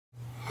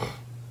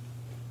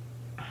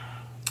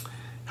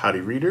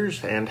Howdy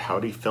readers and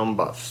howdy film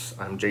buffs.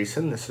 I'm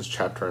Jason, this is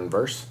Chapter and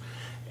Verse,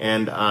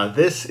 and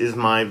this is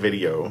my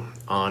video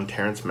on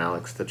Terrence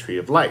Malick's The Tree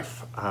of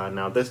Life.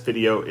 Now this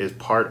video is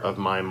part of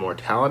my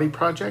mortality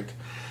project,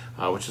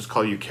 which is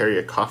called You Carry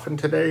a Coffin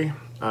Today,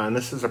 and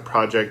this is a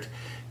project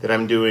that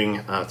I'm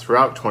doing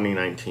throughout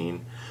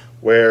 2019,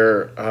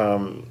 where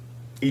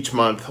each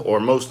month, or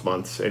most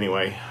months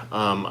anyway,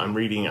 I'm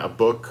reading a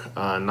book,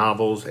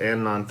 novels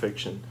and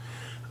nonfiction,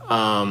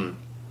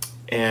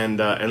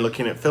 and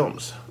looking at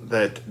films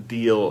that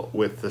deal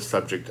with the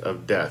subject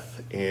of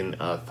death in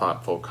a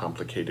thoughtful,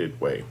 complicated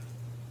way.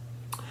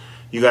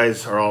 You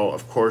guys are all,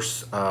 of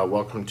course,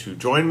 welcome to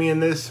join me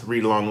in this,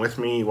 read along with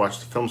me, watch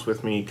the films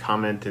with me,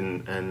 comment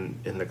in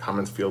the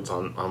comments fields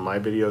on my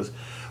videos,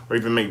 or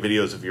even make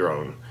videos of your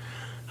own.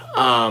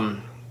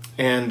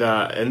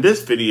 In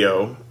this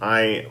video,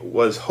 I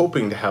was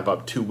hoping to have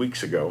up 2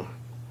 weeks ago,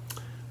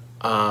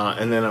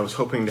 and then I was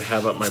hoping to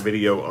have up my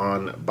video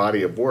on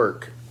body of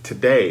work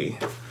today,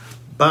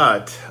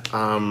 but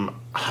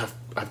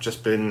I've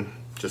just been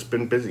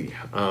busy,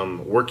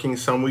 working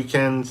some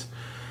weekends,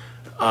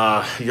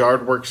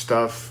 yard work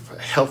stuff,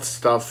 health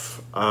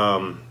stuff.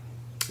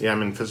 Yeah,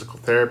 I'm in physical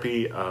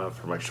therapy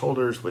for my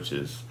shoulders, which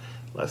is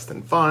less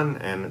than fun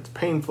and it's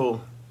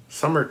painful.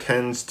 Summer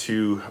tends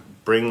to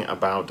bring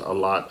about a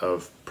lot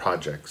of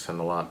projects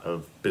and a lot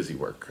of busy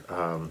work.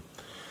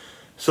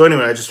 So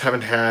anyway, I just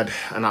haven't had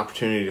an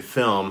opportunity to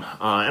film,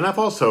 and I've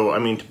also, I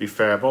mean, to be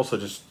fair, I've also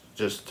just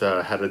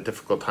had a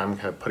difficult time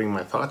kind of putting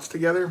my thoughts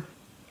together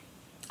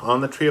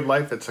on The Tree of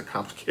Life. It's a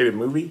complicated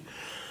movie,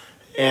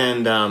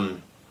 and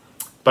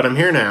but I'm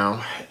here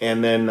now,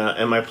 and then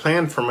and my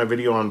plan for my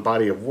video on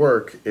body of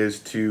work is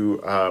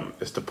to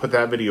put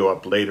that video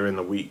up later in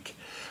the week,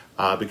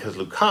 because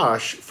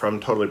Lukash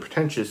from Totally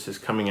Pretentious is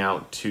coming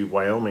out to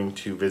Wyoming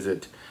to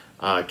visit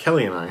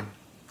Kelly and I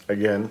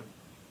again.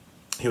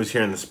 He was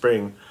here in the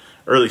spring,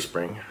 early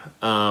spring,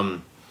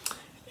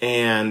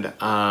 and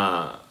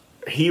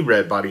he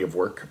read Body of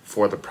Work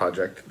for the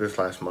project this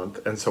last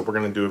month, and so we're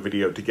going to do a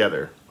video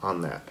together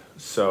on that.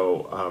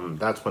 So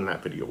that's when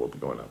that video will be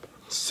going up.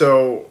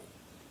 So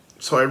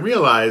I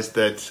realized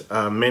that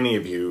many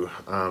of you,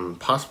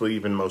 possibly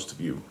even most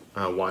of you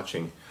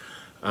watching,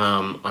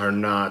 are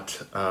not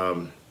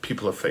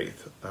people of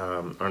faith,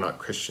 are not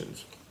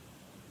Christians.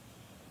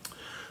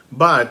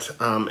 But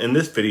in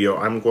this video,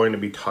 I'm going to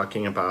be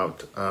talking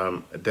about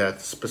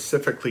death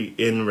specifically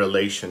in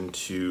relation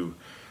to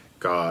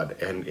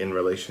God and in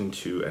relation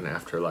to an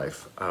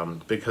afterlife,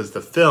 because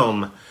the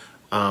film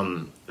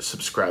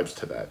subscribes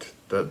to that.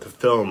 The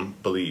film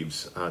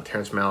believes,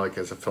 Terrence Malick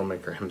as a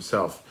filmmaker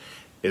himself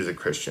is a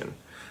Christian.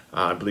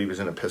 I believe he's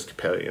an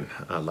Episcopalian,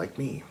 like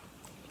me.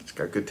 He's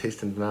got good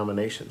taste in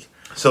denominations.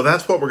 So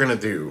that's what we're gonna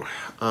do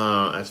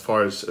as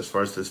far as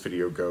this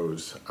video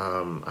goes.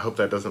 I hope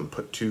that doesn't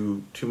put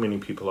too many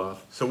people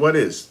off. So what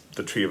is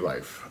The Tree of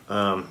Life?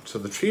 So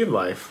The Tree of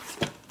Life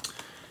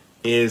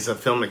is a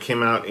film that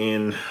came out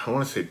in, I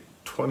want to say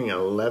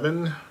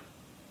 2011.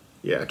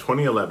 Yeah,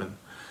 2011.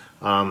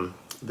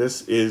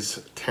 This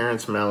is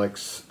Terrence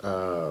Malick's,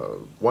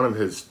 one of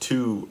his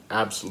two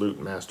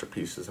absolute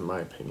masterpieces, in my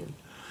opinion.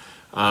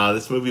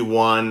 This movie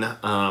won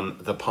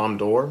the Palme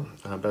d'Or,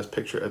 Best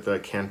Picture at the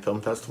Cannes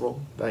Film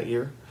Festival that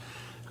year.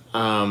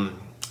 And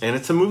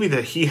it's a movie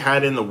that he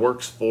had in the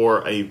works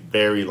for a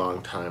very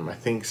long time. I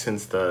think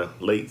since the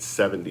late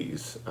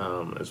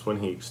 70s is when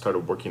he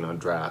started working on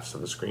drafts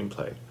of a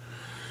screenplay.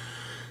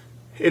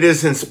 It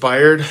is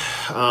inspired,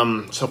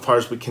 so far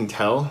as we can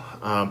tell,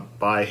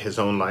 by his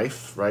own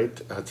life, right?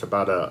 It's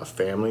about a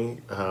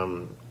family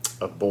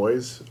of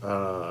boys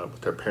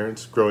with their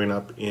parents growing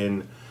up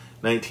in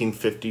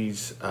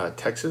 1950s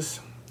Texas.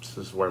 This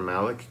is where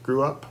Malick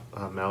grew up.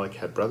 Malick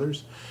had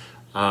brothers.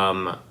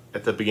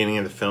 At the beginning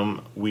of the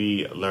film,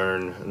 we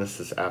learn, and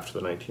this is after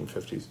the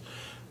 1950s,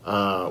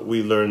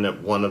 we learn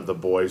that one of the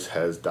boys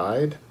has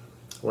died.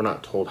 We're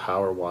not told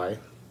how or why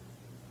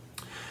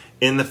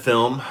in the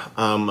film,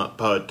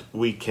 but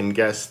we can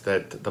guess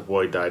that the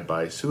boy died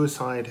by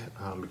suicide,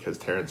 because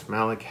Terrence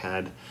Malick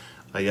had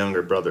a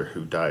younger brother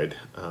who died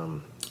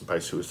by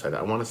suicide.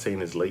 I want to say in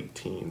his late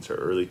teens or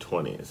early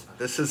 20s.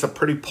 This is a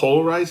pretty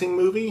polarizing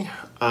movie.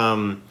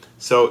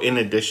 So in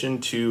addition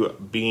to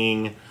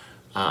being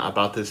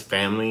about this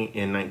family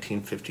in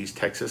 1950s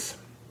Texas,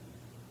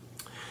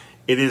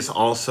 it is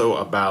also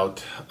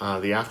about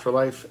the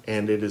afterlife,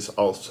 and it is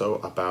also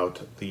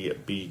about the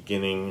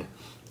beginning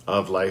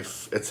of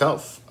life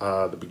itself,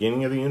 the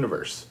beginning of the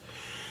universe.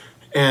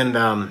 And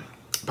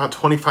about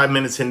 25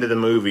 minutes into the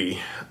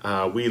movie,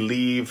 we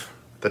leave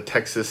the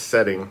Texas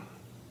setting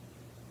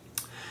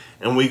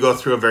and we go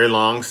through a very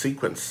long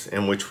sequence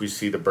in which we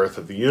see the birth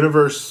of the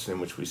universe, in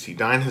which we see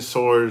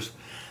dinosaurs,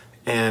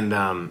 and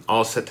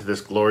all set to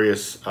this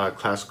glorious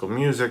classical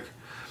music.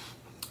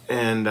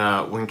 And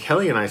when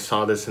Kelly and I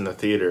saw this in the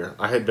theater,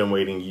 I had been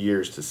waiting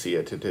years to see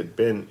it. It had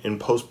been in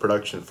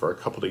post-production for a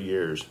couple of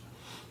years,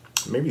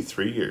 maybe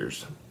 3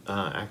 years,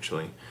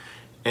 actually.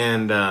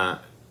 And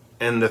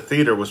the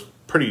theater was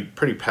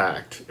pretty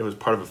packed. It was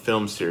part of a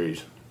film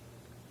series.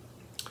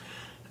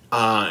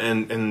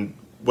 And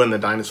when the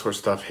dinosaur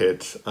stuff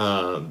hit,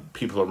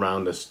 people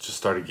around us just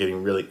started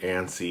getting really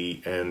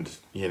antsy and,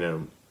 you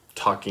know,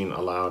 talking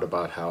aloud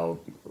about how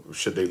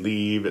should they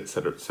leave,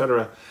 etc.,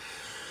 etc.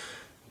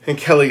 And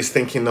Kelly's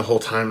thinking the whole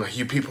time, like,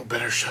 you people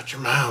better shut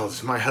your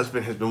mouths. My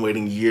husband has been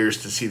waiting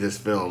years to see this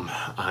film.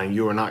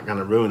 You are not going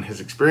to ruin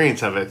his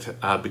experience of it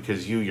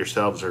because you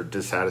yourselves are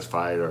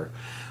dissatisfied or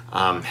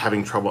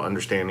having trouble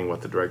understanding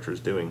what the director is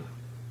doing.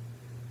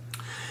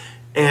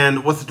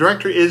 And what the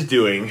director is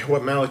doing,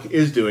 what Malick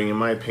is doing, in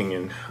my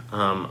opinion,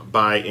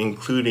 by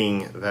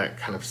including that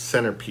kind of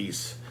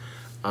centerpiece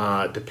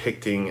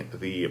depicting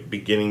the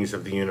beginnings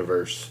of the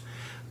universe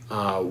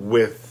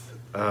with,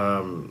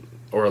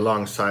 or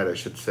alongside, I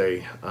should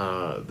say,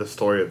 the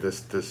story of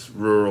this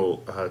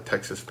rural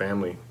Texas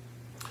family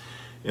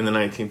in the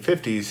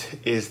 1950s,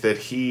 is that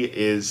he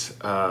is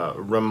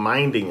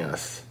reminding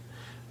us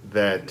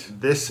that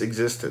this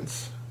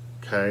existence,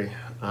 okay,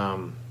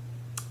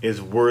 is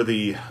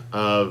worthy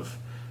of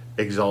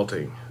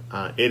exalting.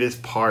 It is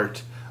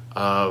part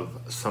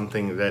of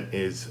something that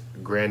is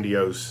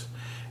grandiose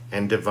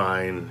and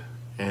divine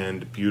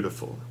and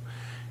beautiful.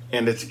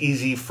 And it's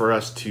easy for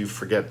us to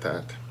forget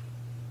that.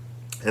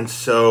 And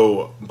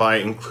so by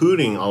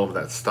including all of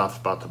that stuff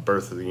about the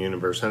birth of the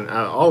universe, and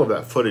all of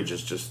that footage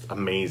is just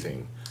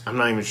amazing. I'm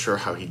not even sure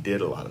how he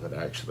did a lot of it,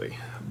 actually.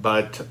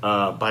 But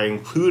by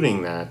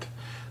including that,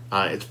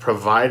 it's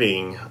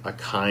providing a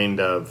kind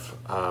of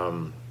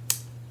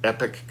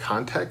epic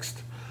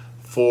context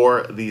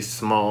for these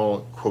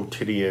small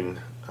quotidian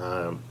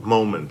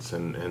moments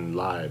and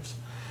lives.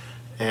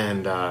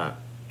 And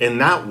in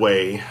that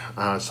way,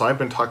 so I've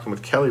been talking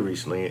with Kelly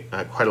recently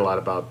quite a lot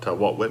about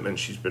Walt Whitman.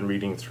 She's been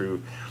reading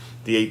through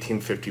the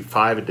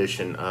 1855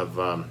 edition of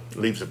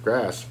Leaves of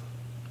Grass.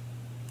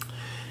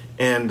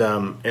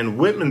 And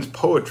Whitman's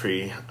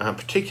poetry,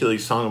 particularly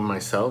Song of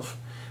Myself,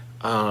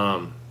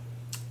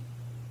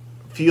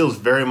 feels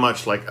very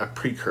much like a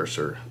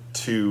precursor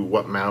to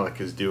what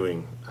Malick is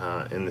doing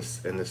in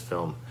this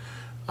film.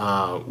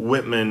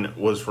 Whitman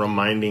was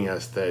reminding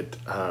us that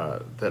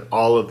that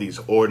all of these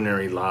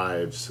ordinary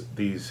lives,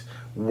 these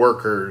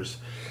workers,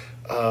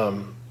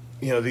 you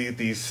know,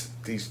 these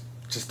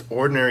just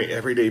ordinary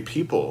everyday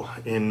people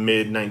in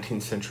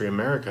mid-19th century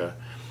America,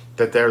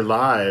 that their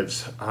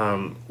lives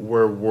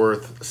were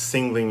worth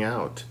singling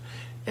out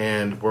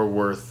and were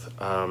worth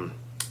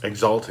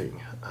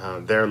exalting.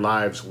 Their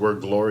lives were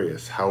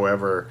glorious,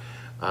 however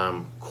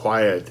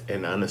quiet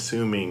and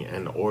unassuming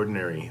and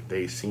ordinary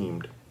they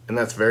seemed. And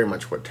that's very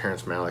much what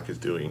Terrence Malick is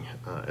doing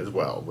as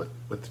well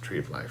with the Tree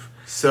of Life.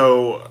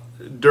 So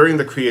during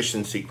the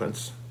creation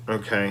sequence,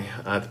 okay,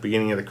 at the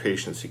beginning of the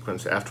creation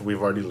sequence, after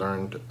we've already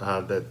learned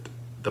that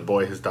the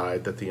boy has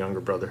died, that the younger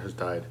brother has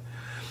died,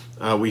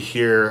 we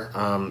hear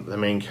the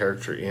main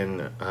character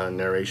in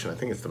narration, I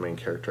think it's the main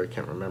character, I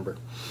can't remember,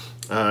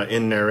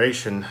 in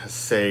narration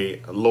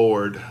say,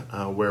 "Lord,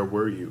 where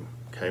were you?"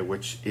 Okay,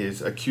 which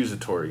is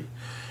accusatory.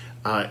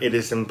 It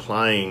is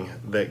implying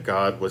that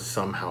God was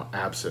somehow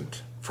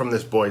absent from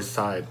this boy's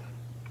side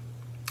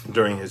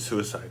during his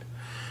suicide,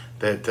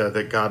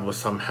 that God was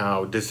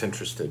somehow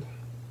disinterested.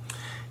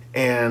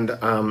 And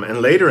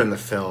later in the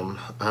film,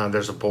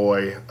 there's a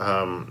boy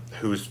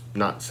who's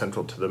not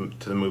central to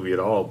the movie at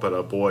all, but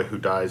a boy who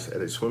dies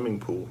at a swimming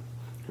pool,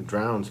 who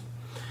drowns.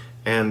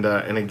 And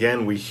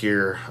again, we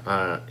hear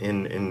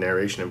in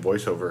narration and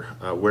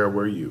voiceover, "Where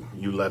were you?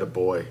 You let a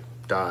boy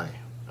die."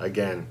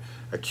 Again,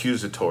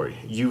 accusatory.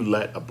 You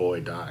let a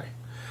boy die.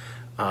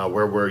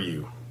 Where were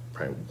you?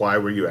 Right? Why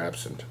were you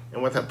absent?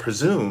 And what that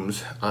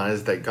presumes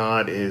is that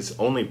God is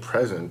only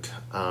present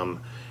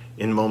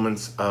in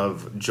moments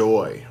of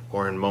joy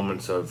or in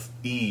moments of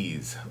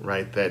ease,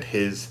 right? That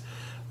his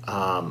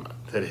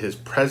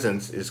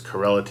presence is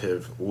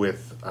correlative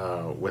with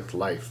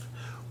life,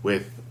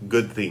 with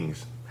good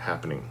things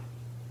happening.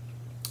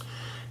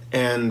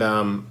 And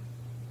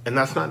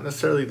that's not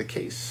necessarily the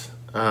case.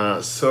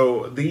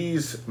 So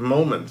these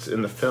moments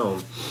in the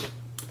film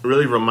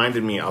really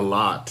reminded me a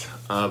lot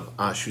of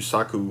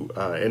Shusaku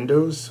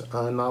Endo's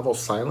novel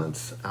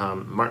Silence.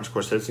 Martin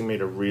Scorsese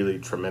made a really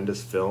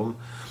tremendous film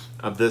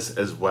of this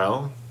as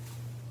well.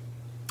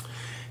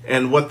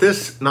 And what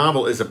this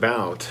novel is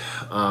about,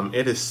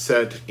 it is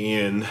set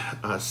in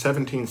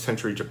 17th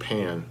century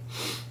Japan,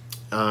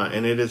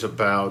 and it is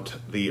about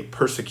the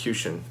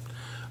persecution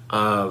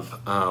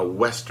of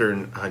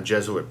Western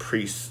Jesuit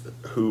priests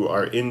who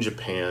are in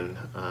Japan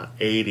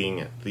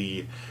aiding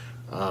the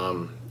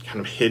kind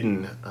of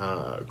hidden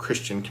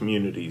Christian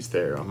communities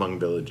there among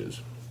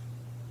villages.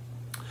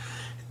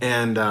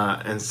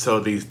 And so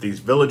these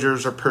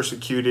villagers are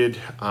persecuted,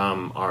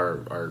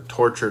 are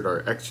tortured,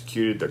 are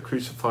executed, they're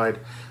crucified.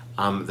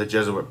 The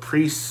Jesuit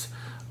priests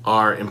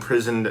are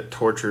imprisoned,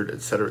 tortured,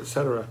 etc.,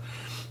 etc.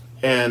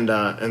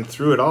 And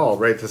through it all,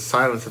 right, the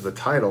silence of the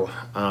title,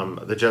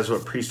 the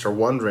Jesuit priests are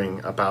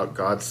wondering about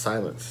God's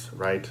silence,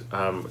 right?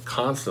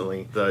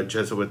 Constantly, the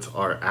Jesuits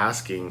are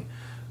asking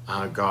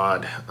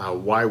God,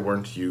 why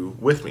weren't you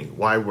with me?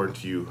 Why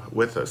weren't you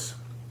with us?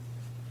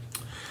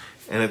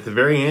 And at the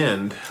very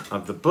end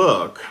of the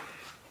book,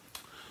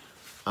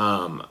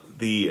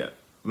 the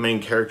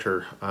main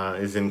character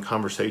is in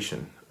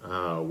conversation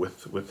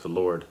with the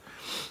Lord,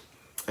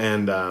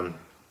 and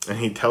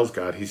he tells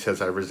God, he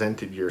says, "I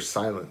resented your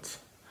silence,"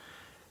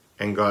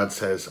 and God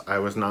says, "I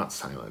was not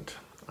silent.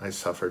 I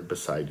suffered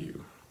beside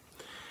you."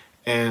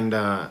 And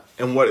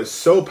what is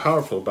so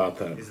powerful about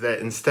that is that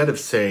instead of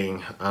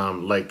saying,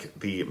 like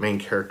the main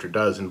character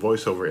does in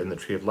voiceover in The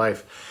Tree of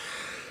Life,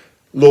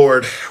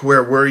 "Lord,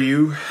 where were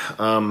you?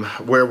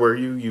 Where were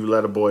you? You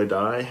let a boy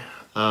die."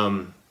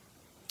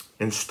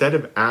 Instead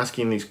of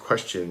asking these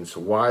questions,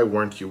 why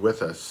weren't you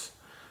with us?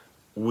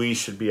 We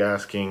should be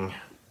asking,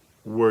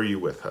 were you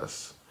with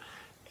us?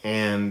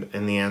 And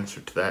the answer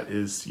to that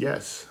is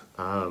yes.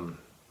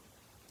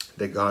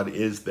 That God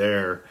is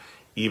there,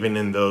 even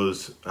in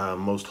those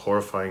most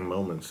horrifying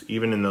moments,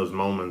 even in those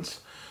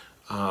moments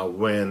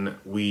when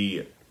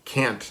we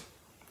can't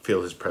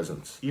feel his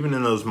presence, even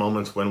in those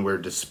moments when we're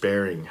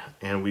despairing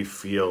and we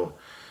feel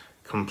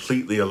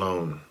completely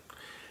alone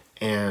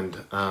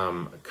and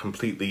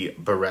completely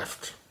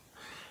bereft.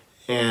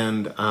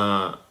 And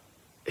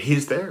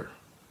he's there.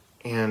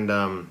 And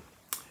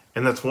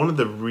that's one of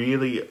the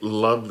really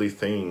lovely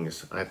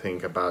things, I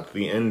think, about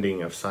the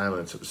ending of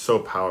Silence. It was so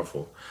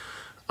powerful.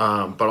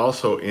 But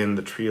also in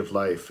The Tree of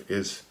Life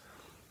is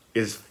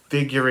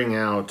figuring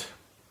out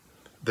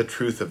the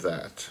truth of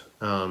that,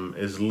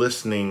 is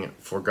listening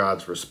for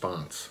God's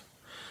response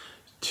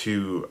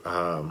to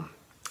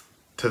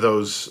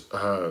those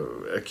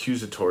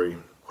accusatory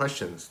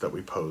questions that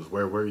we pose.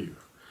 Where were you?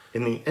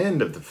 In the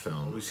end of the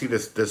film, we see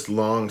this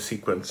long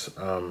sequence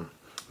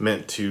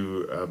meant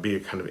to be a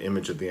kind of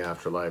image of the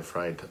afterlife,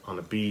 right? On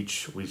a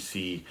beach, we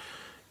see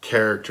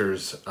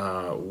characters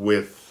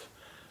with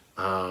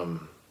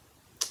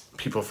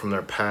people from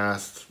their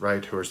past,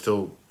 right, who are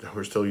still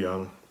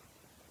young,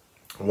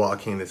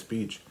 walking this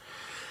beach.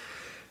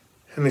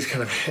 And these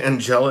kind of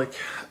angelic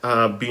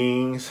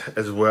beings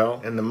as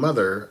well. And the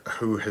mother,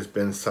 who has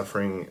been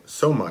suffering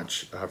so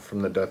much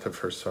from the death of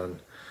her son,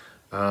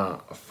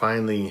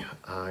 finally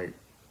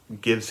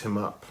gives him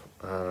up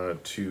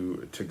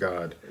to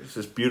God. It's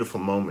this beautiful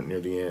moment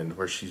near the end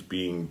where she's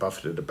being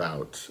buffeted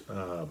about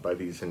by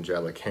these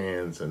angelic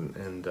hands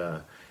and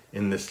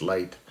in this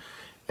light.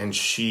 And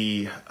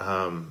she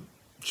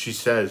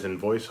says in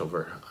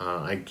voiceover,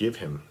 "I give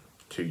him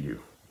to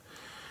you."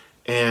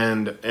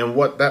 And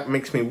what that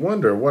makes me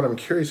wonder, what I'm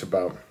curious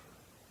about,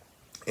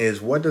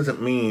 is what does it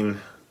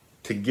mean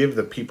to give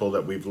the people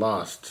that we've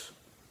lost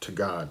to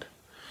God?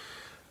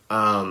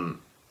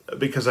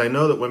 Because I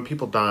know that when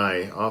people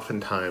die,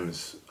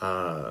 oftentimes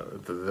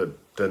the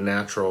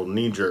natural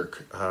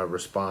knee-jerk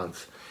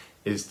response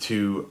is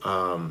to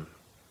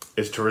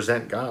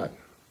resent God,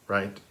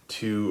 right?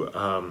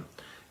 To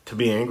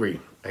be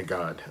angry at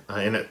God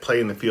and at play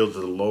in the fields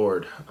of the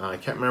Lord. I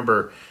can't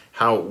remember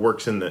how it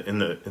works in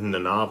the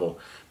novel,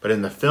 but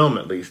in the film,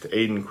 at least,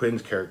 Aidan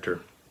Quinn's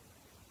character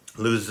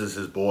loses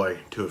his boy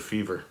to a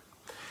fever,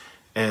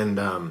 and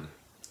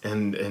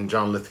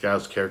John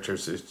Lithgow's character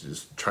is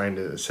just trying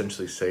to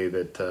essentially say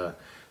that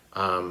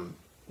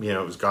you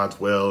know, it was God's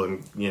will,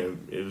 and you know,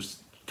 it was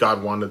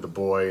God wanted the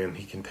boy, and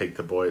he can take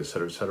the boy,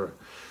 etc., etc.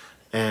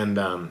 And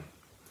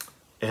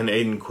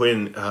Aidan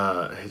Quinn,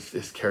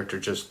 his character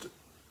just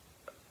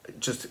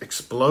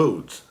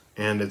explodes,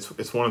 and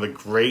it's one of the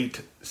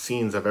great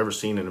scenes I've ever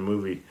seen in a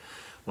movie,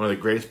 one of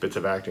the greatest bits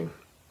of acting.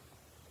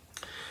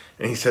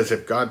 And he says,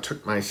 "If God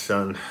took my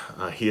son,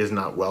 he is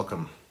not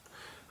welcome.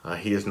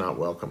 He is not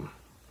welcome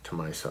to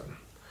my son."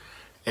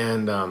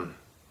 And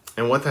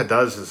what that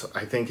does is,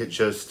 I think it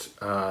just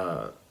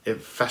it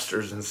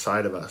festers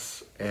inside of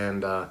us,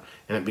 and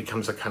it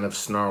becomes a kind of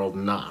snarled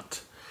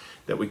knot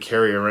that we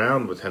carry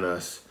around within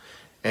us.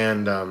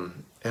 And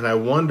I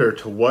wonder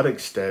to what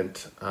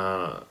extent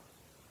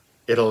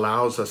it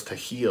allows us to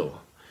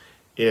heal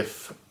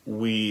if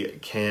we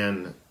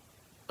can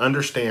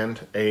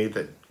understand, A,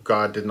 that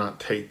God did not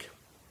take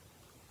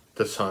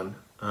the son,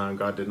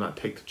 God did not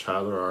take the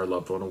child or our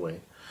loved one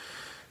away.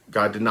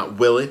 God did not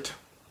will it.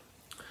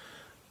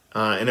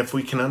 And if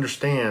we can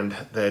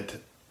understand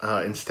that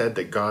instead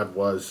that God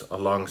was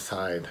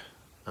alongside,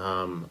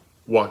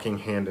 walking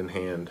hand in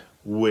hand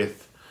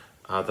with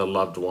the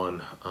loved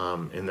one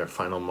in their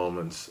final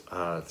moments,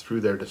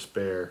 through their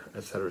despair,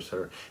 etc.,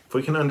 etc. If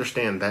we can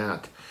understand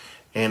that,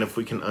 and if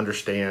we can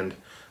understand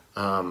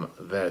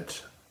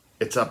that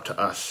it's up to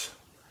us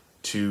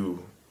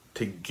to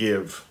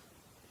give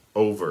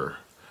over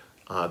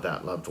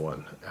that loved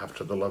one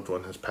after the loved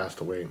one has passed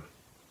away,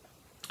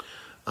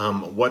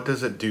 what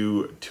does it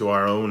do to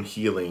our own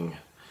healing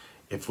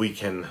if we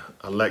can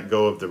let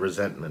go of the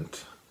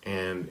resentment,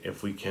 and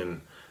if we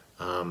can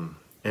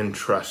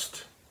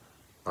entrust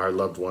our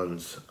loved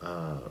one's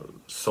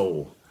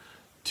soul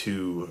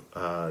to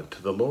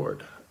the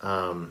Lord?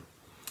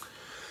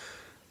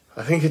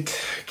 I think it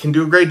can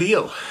do a great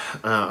deal,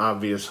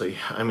 obviously.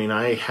 I mean,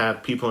 I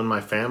have people in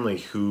my family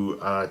who,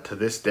 to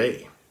this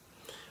day,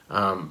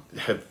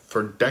 have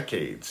for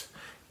decades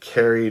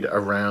carried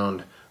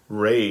around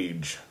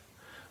rage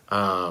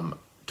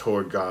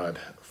toward God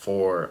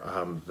for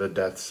the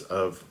deaths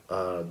of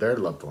their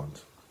loved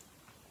ones.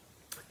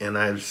 And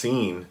I've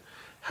seen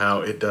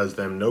how it does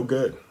them no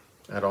good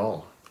at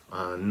all.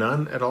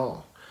 None at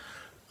all.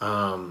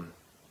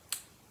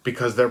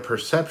 Because their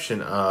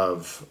perception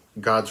of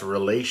God's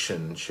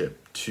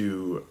relationship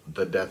to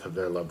the death of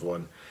their loved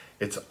one,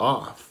 it's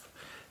off.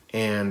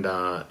 And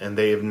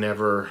they have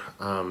never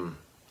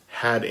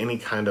had any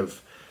kind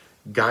of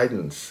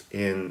guidance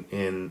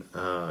in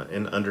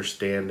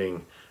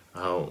understanding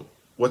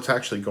what's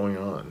actually going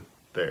on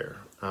there.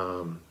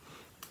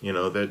 You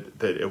know,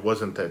 that it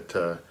wasn't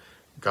that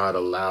God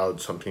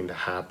allowed something to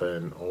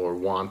happen or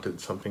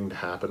wanted something to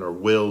happen or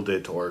willed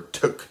it or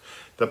took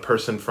the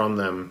person from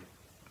them.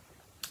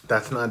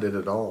 That's not it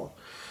at all.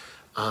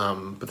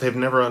 But they've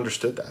never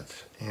understood that,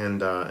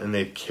 and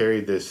they've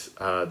carried this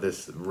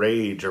this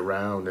rage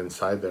around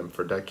inside them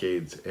for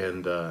decades,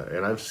 and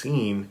I've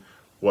seen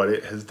what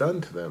it has done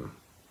to them.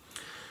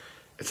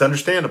 It's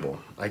understandable.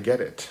 I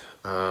get it.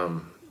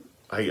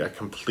 I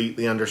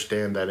completely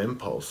understand that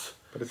impulse,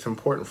 but it's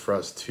important for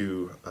us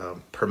to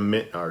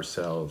permit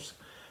ourselves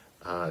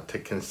to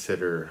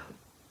consider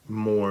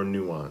more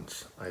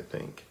nuance, I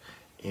think,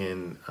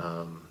 in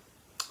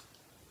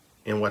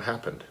what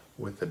happened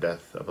with the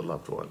death of a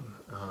loved one,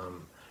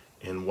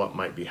 and what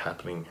might be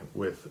happening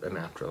with an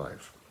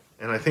afterlife.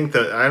 And I think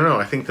that, I don't know,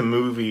 I think the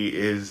movie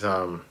is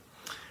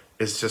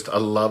just a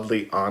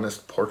lovely,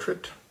 honest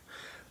portrait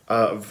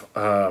of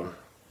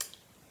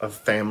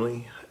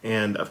family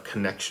and of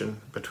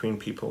connection between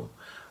people,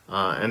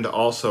 and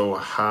also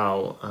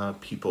how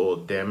people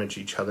damage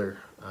each other,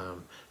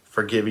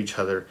 forgive each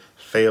other,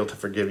 fail to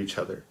forgive each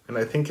other. And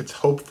I think it's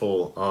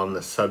hopeful on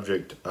the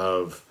subject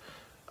of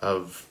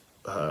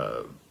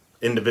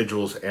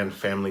individuals and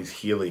families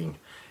healing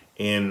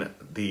in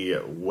the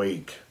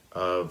wake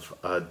of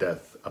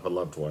death of a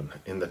loved one,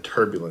 in the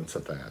turbulence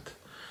of that.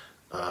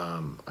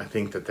 I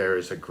think that there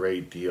is a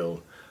great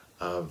deal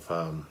of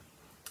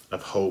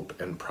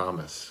hope and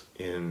promise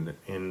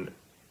in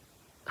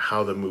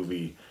how the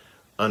movie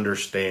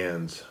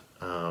understands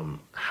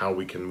how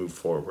we can move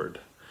forward,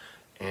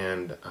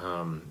 and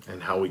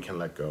how we can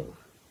let go.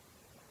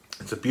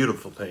 It's a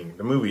beautiful thing.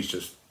 The movie's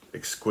just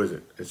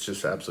exquisite. It's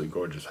just absolutely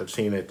gorgeous. I've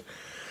seen it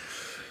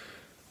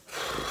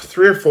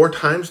 3 or 4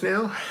 times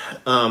now.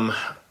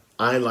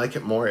 I like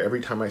it more every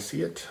time I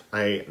see it.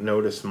 I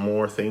notice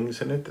more things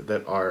in it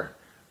that are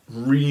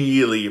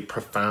really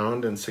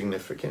profound and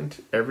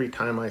significant every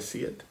time I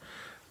see it.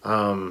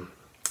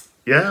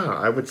 Yeah,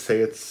 I would say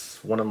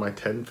it's one of my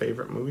 10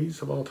 favorite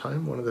movies of all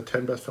time. One of the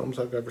 10 best films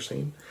I've ever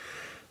seen.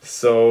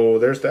 So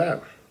there's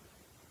that.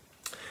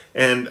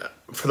 And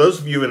for those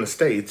of you in the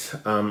States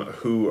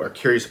who are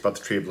curious about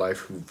the Tree of Life,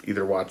 who've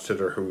either watched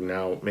it or who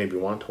now maybe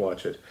want to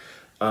watch it,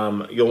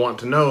 you'll want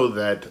to know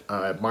that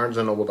at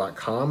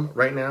BarnesandNoble.com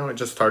right now, it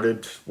just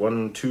started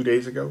 1-2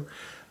 days ago,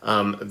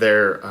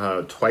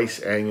 their twice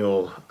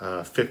annual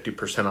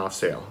 50% off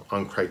sale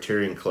on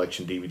Criterion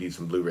Collection DVDs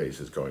and Blu-rays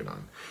is going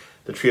on.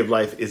 The Tree of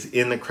Life is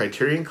in the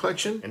Criterion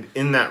Collection, and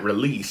in that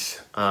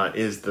release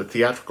is the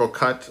theatrical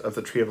cut of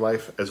the Tree of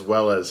Life, as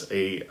well as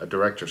a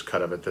director's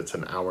cut of it that's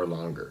an hour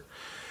longer.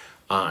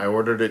 I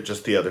ordered it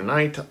just the other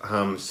night,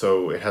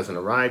 so it hasn't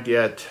arrived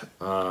yet,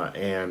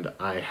 and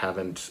I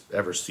haven't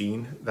ever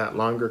seen that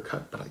longer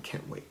cut, but I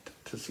can't wait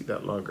to see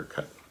that longer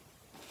cut.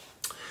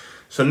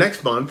 So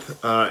next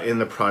month in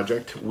the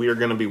project, we are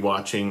going to be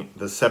watching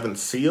The Seventh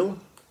Seal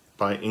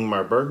by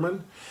Ingmar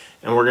Bergman,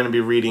 and we're going to be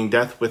reading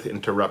Death with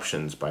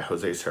Interruptions by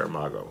Jose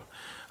Saramago.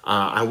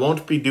 I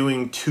won't be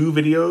doing 2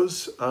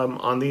 videos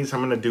on these.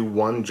 I'm going to do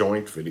 1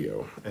 joint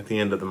video at the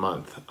end of the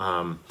month,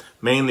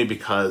 mainly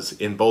because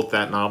in both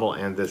that novel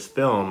and this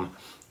film,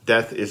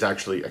 death is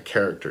actually a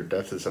character.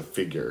 Death is a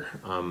figure.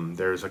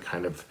 There's a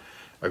kind of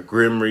a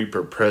Grim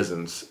Reaper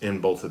presence in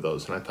both of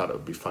those, and I thought it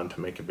would be fun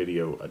to make a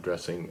video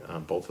addressing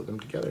both of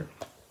them together.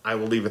 I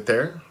will leave it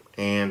there,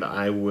 and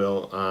I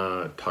will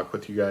talk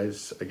with you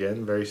guys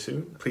again very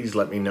soon. Please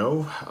let me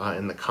know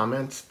in the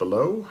comments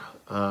below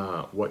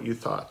what you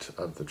thought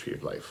of the Tree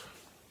of Life.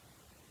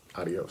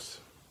 Adios.